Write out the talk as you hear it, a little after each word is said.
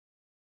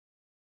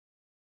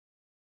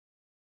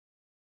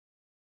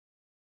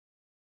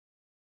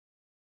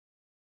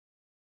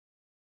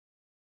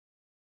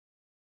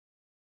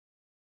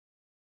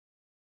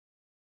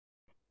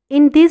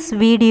In this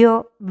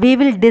video, we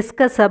will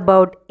discuss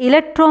about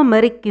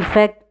electromeric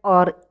effect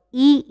or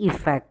E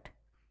effect.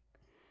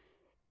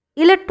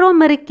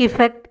 Electromeric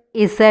effect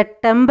is a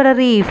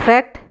temporary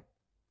effect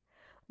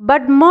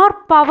but more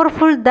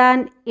powerful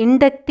than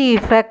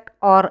inductive effect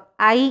or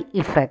I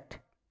effect.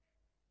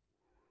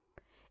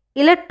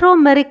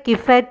 Electromeric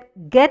effect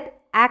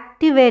get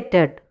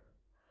activated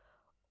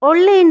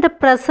only in the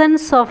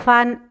presence of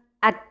an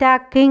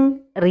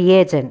attacking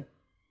reagent.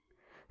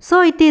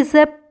 So it is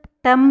a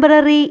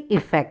temporary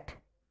effect.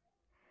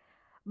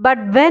 But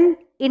when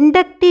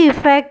inductive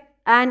effect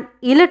and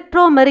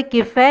electromeric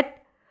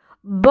effect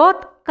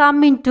both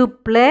come into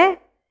play,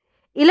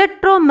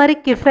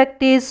 electromeric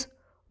effect is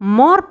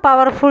more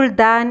powerful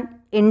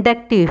than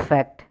inductive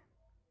effect.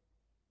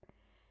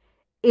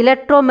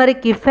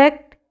 Electromeric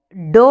effect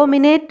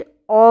dominate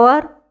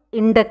over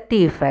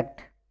inductive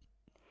effect.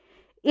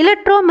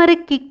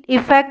 Electromeric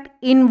effect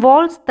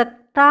involves the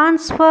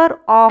transfer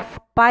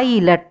of pi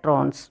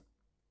electrons.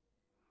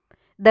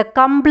 The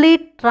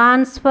complete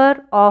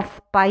transfer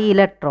of pi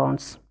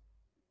electrons.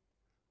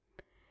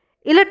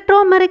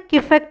 Electromeric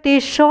effect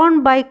is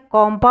shown by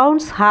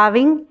compounds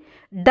having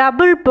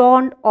double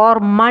bond or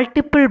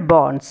multiple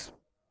bonds.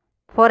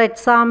 For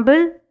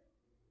example,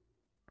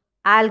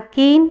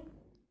 alkene,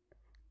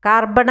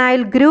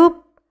 carbonyl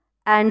group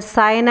and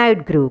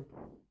cyanide group.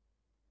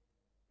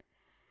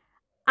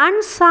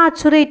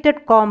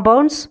 Unsaturated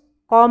compounds,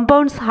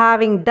 compounds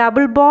having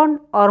double bond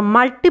or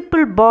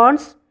multiple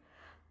bonds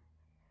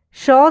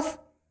shows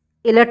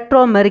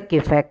electromeric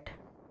effect.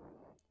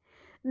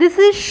 This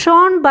is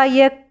shown by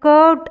a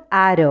curved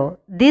arrow.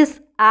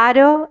 This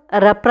arrow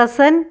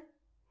represents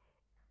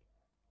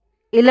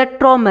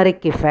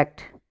electromeric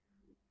effect.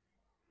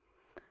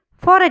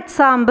 For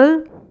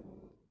example,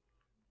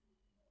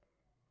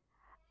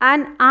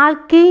 an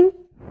alkene,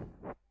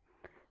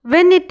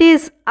 when it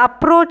is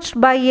approached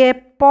by a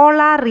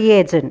polar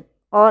reagent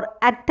or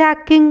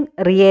attacking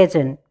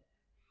reagent,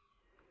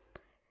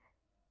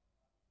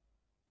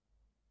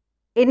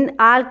 in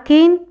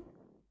alkene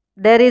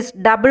there is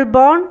double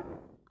bond.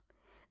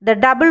 The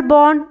double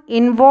bond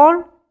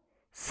involve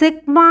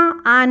sigma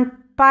and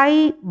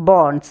pi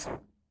bonds.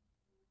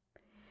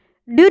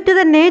 Due to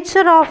the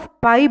nature of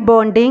pi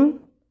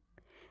bonding,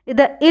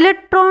 the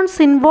electrons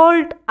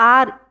involved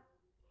are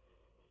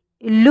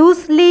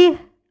loosely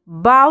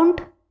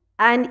bound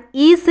and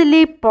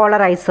easily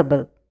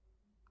polarizable.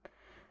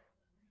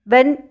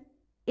 When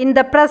in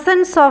the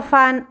presence of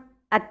an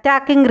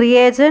attacking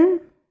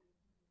reagent,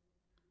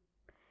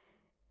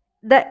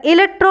 the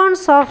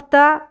electrons of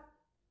the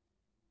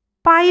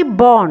pi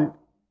bond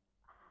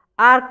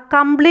are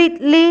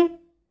completely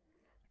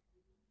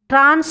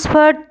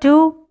transferred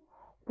to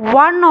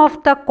one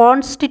of the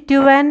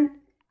constituent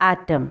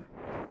atom.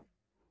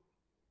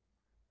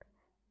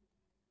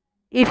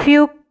 If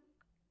you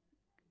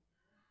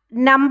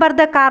number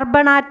the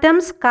carbon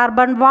atoms,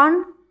 carbon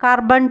 1,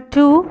 carbon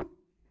 2,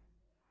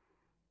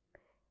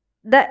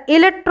 the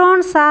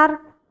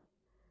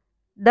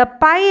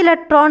pi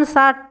electrons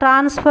are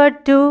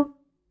transferred to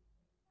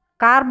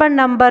carbon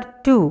number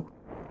 2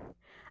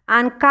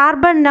 and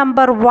carbon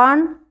number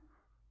 1,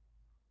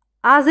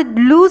 as it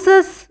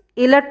loses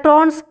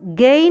electrons,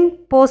 gain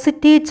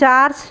positive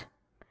charge,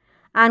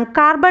 and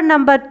carbon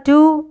number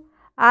 2,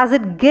 as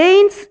it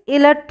gains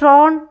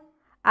electron,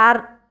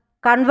 are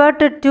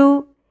converted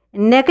to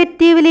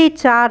negatively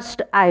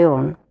charged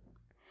ion.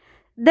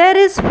 There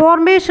is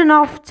formation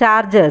of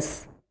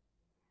charges,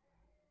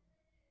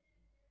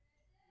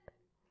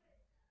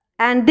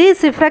 and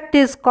this effect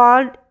is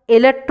called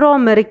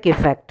electromeric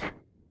effect.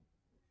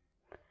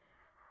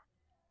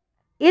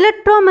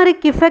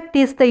 Electromeric effect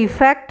is the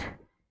effect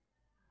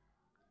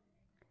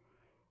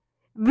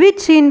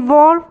which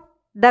involves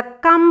the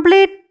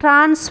complete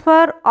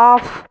transfer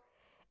of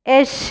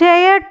a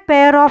shared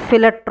pair of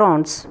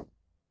electrons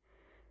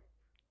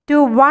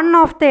to one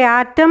of the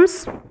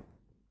atoms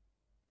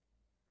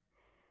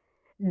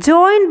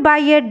joined by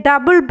a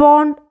double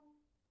bond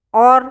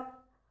or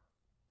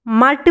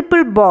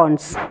multiple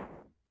bonds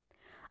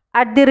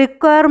at the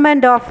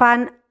requirement of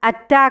an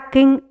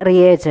attacking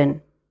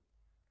reagent.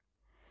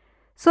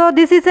 So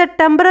this is a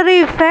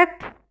temporary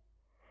effect.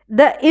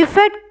 The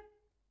effect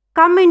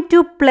come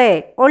into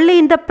play only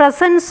in the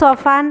presence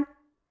of an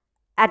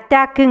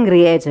attacking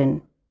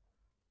reagent.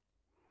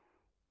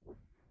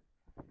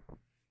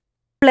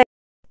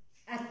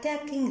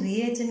 Attacking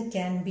reagent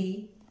can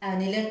be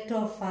an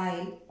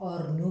electrophile or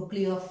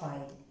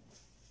nucleophile.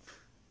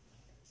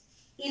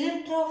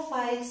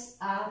 Electrophiles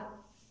are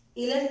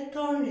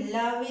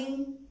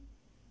electron-loving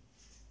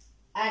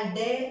and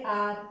they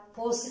are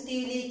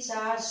positively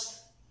charged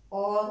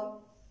or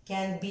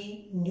can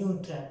be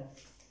neutral.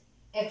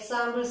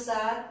 Examples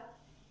are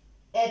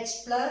H+,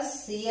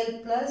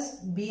 Cl+,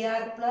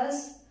 Br+,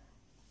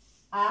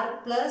 R+,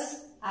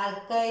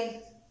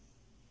 alkyl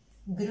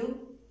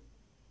group,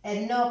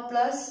 NO+,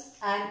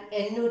 and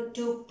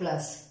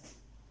NO2+.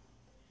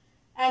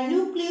 And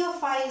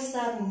nucleophiles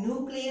are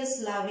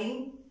nucleus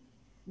loving.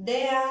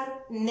 They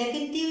are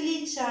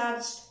negatively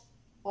charged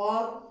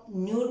or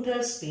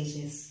neutral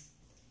species.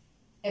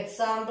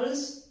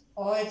 Examples: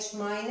 OH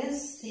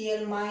minus,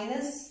 Cl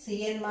minus,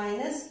 Cn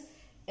minus,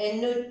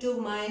 NO2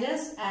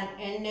 minus and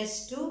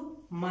NH2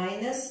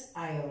 minus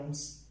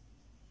ions.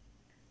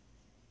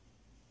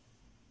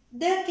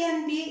 There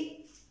can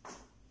be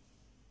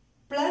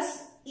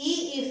plus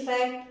E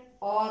effect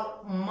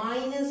or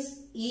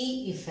minus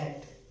E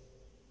effect,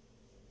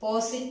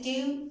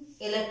 positive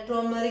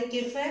electromeric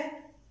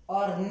effect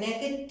or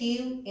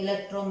negative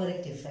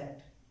electromeric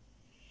effect.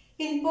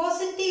 In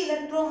positive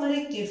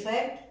electromeric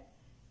effect,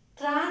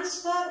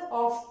 transfer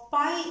of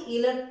pi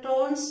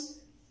electrons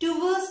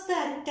towards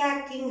the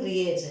attacking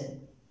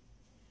reagent,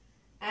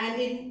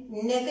 and in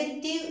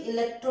negative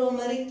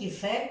electromeric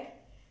effect,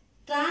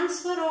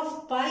 transfer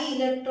of pi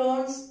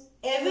electrons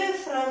away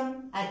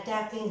from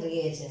attacking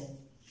reagent.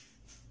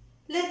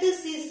 Let us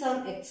see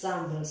some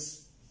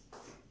examples.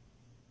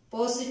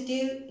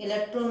 Positive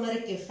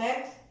electromeric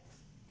effect: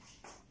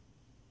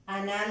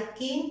 an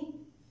alkene,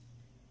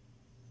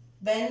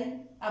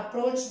 when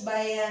approached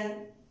by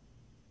an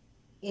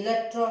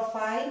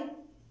electrophile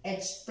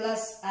H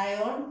plus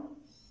ion,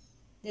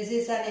 this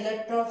is an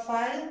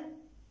electrophile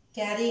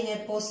carrying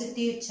a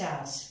positive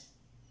charge.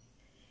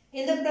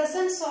 In the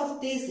presence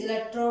of this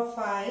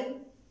electrophile,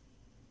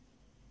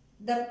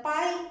 the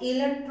pi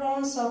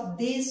electrons of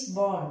this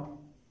bond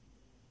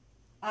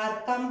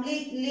are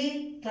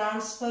completely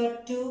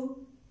transferred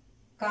to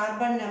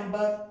carbon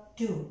number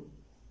 2.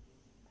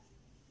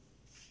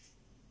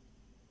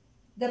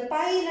 The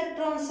pi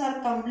electrons are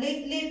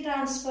completely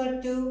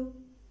transferred to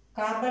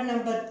carbon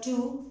number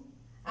 2,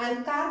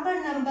 and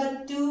carbon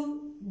number 2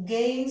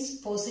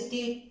 gains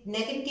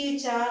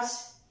negative charge,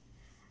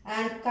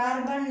 and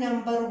carbon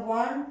number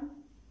 1,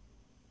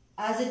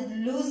 as it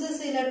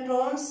loses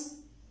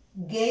electrons,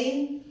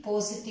 gain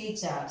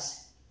positive charge.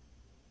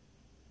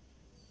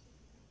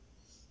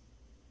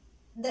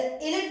 The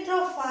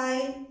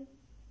electrophile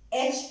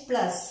H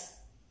plus,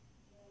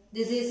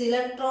 this is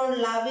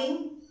electron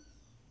loving.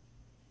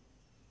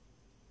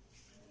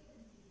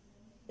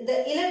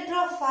 The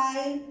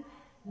electrophile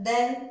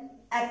then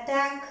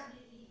attack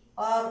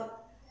or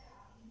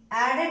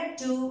added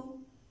to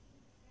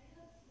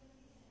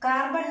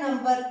carbon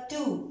number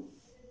 2,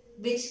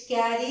 which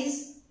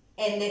carries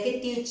a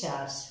negative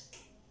charge.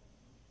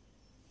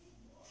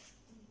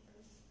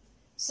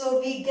 So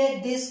we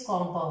get this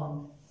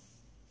compound.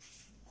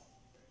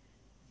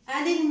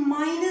 And in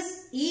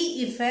minus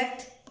E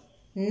effect,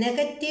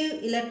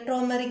 negative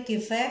electromeric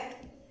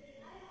effect,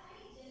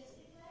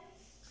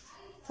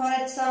 for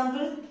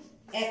example,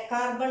 a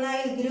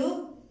carbonyl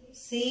group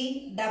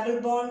C double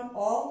bond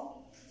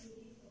O,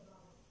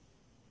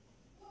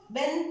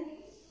 when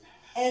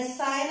a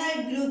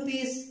cyanide group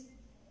is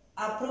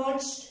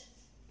approached,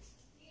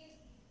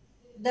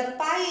 the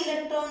pi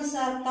electrons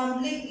are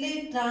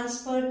completely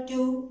transferred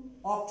to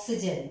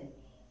oxygen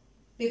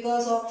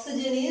because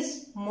oxygen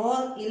is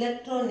more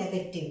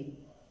electronegative.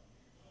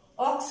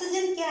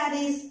 Oxygen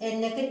carries a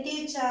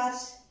negative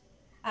charge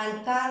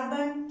and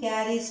carbon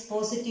carries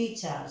positive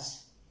charge.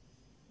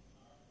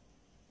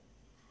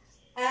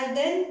 And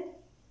then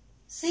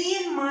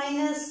Cn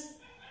minus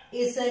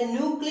is a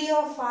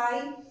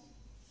nucleophile.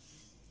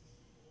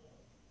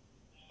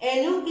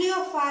 A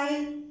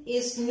nucleophile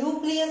is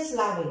nucleus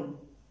loving.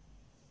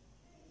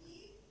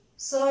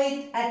 So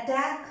it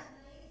attacks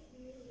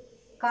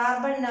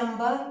carbon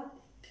number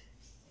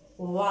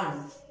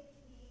 1.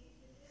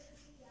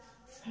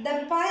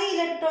 The pi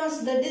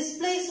electrons, the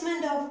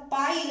displacement of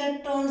pi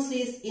electrons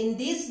is in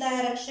this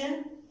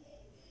direction.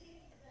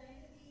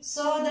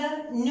 So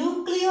the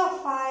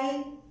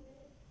nucleophile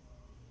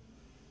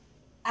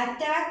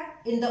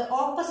attack in the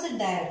opposite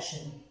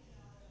direction.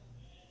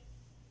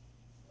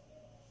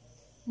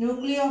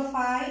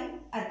 Nucleophile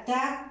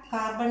attack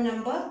carbon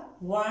number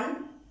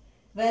 1,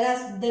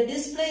 whereas the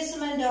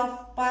displacement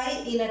of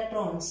pi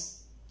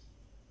electrons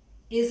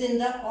is in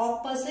the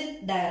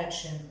opposite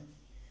direction.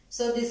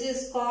 So this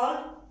is called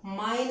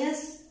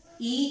minus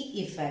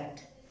E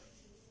effect.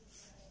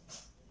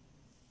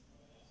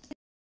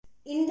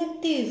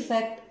 Inductive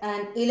effect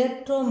and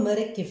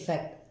electromeric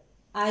effect,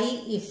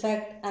 I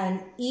effect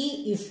and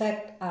E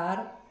effect,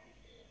 are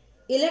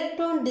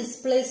electron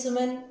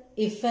displacement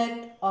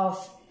effect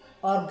of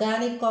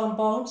organic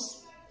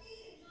compounds.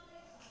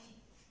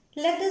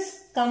 Let us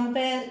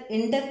compare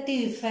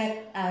inductive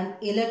effect and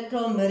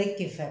electromeric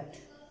effect.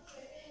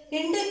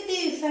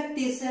 Inductive effect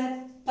is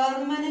a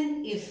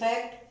permanent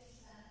effect,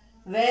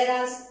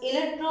 whereas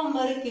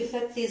electromeric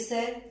effect is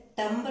a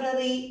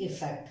temporary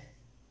effect.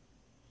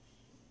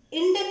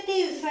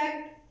 Inductive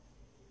effect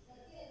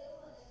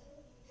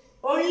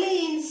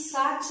only in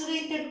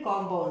saturated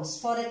compounds,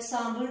 for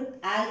example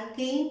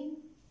alkene,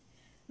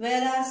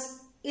 whereas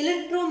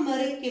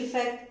electromeric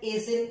effect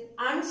is in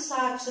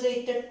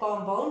unsaturated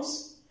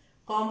compounds,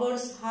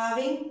 compounds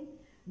having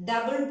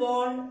double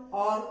bond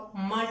or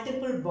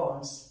multiple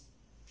bonds.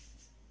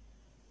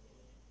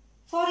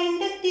 For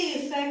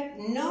inductive effect,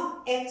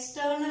 no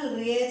external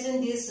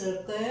reagent is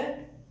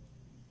required.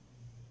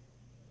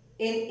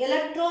 In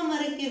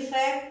electromeric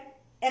effect,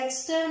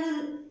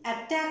 external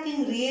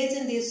attacking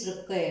reagent is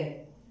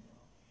required.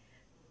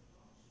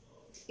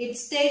 It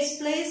takes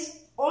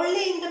place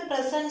only in the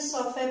presence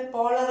of a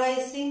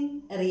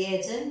polarizing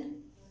reagent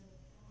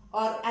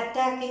or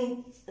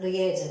attacking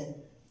reagent.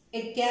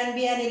 It can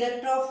be an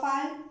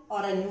electrophile or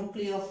a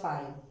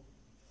nucleophile.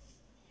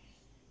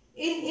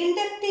 In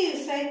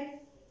inductive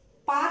effect,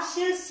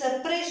 partial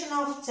separation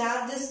of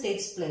charges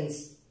takes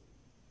place.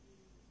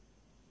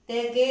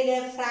 They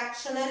gain a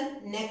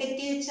fractional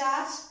negative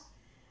charge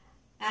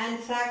and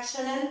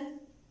fractional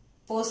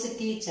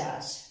positive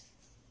charge.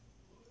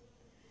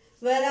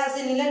 Whereas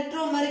in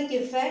electromeric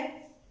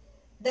effect,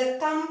 the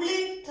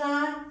complete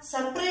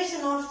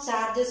separation of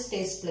charges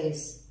takes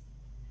place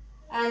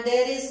and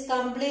there is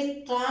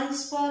complete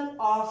transfer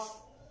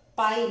of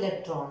pi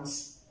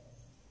electrons.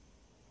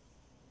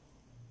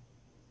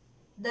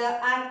 The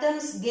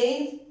atoms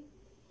gain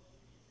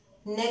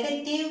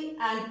negative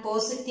and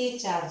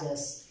positive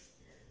charges.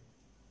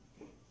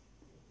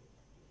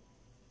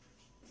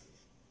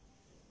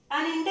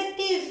 An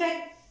inductive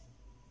effect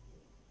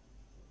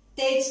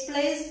takes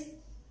place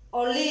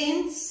only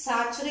in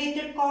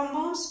saturated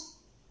compounds,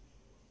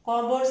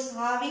 compounds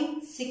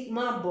having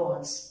sigma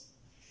bonds.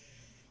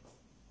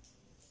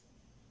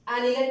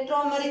 An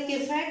electromeric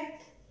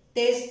effect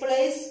takes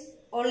place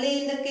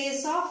only in the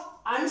case of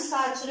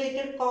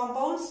unsaturated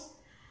compounds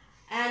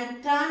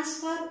and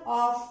transfer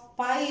of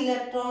pi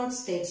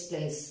electrons takes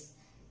place.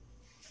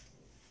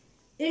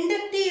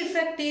 Inductive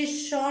effect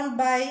is shown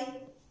by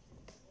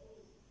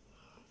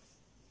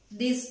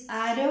this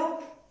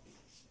arrow,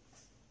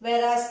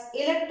 whereas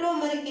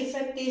electromeric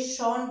effect is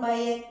shown by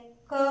a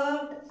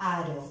curved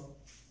arrow.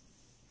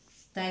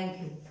 Thank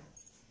you.